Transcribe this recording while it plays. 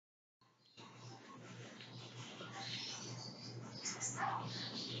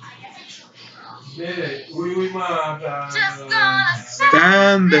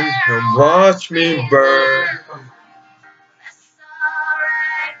Stand there and watch me burn.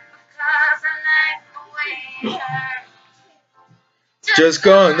 Just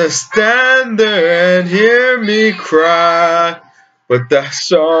gonna stand there and hear me cry. But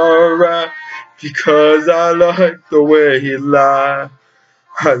that's alright, because I like the way you lie.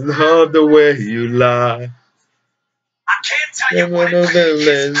 I love the way you lie. I can't tell you what it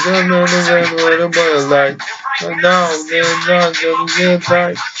is. I know what like. And now they're not gonna get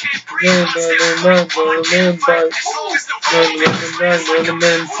back. They're not gonna get back. They're gonna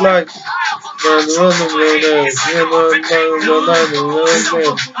men flight.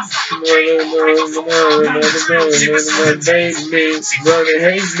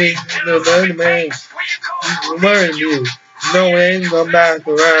 No ain't no back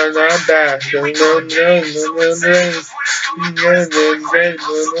around, I'm back. No, no, no, no, no, no.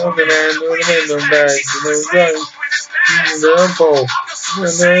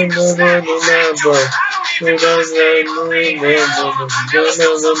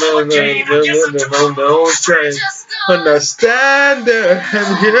 Understand it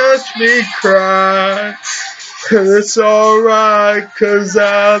and hears me cry. It's alright, cause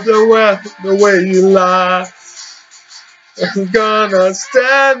I'm the way you lie. I'm gonna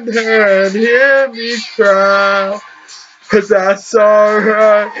stand here and hear me cry. Cause that's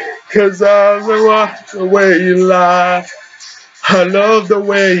alright, cause I'm the way you lie. I love the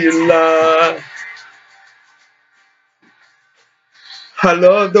way you lie. I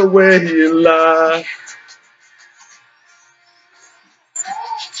love the way you lie.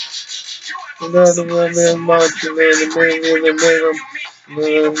 Another woman marching in the middle.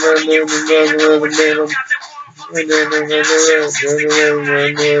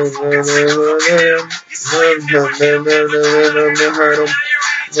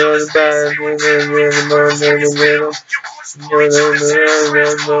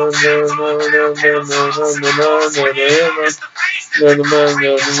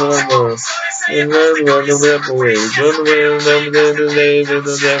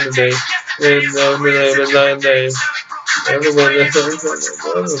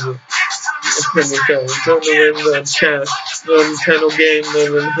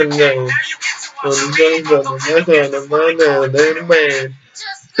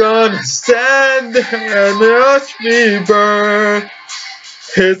 Gonna stand there and watch me burn.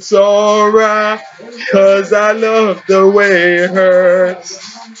 It's alright, cause I love the way it hurts.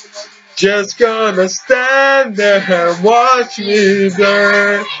 Just gonna stand there and watch me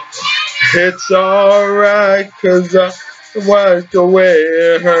burn. It's alright, cause I like the way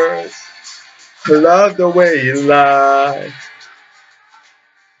it hurts. I love the way you lie.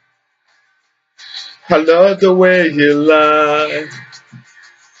 I love the way you lie.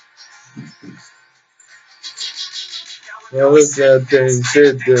 I look at things,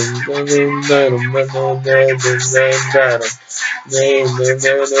 did them,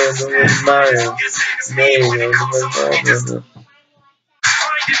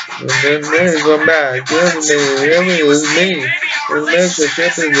 and then come back, it was me. The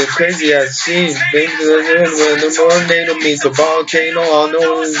relationship is as crazy as it seems. Baby, the more native meets a volcano, all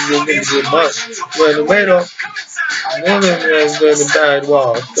know it's gonna get much. When the weight up, then there's the bad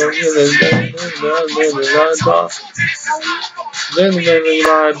walk. Don't you listen, the right ball. Then the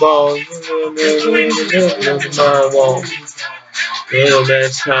right ball. The right wall.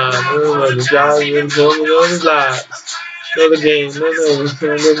 That time, the job is over the life. Another game, another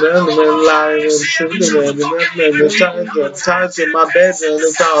lie, the tides in my bedroom,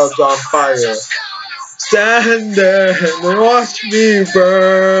 the clouds on fire. Stand there and watch me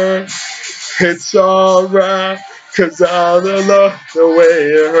burn. It's alright, cause I love the way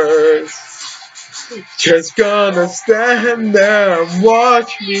it hurts. Just gonna stand there and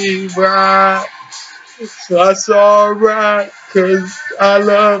watch me burn. That's alright, cause I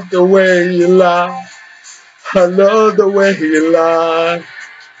love the way you lie. I love the way you lie.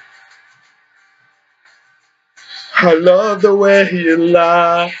 I love the way you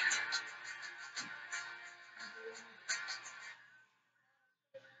lie.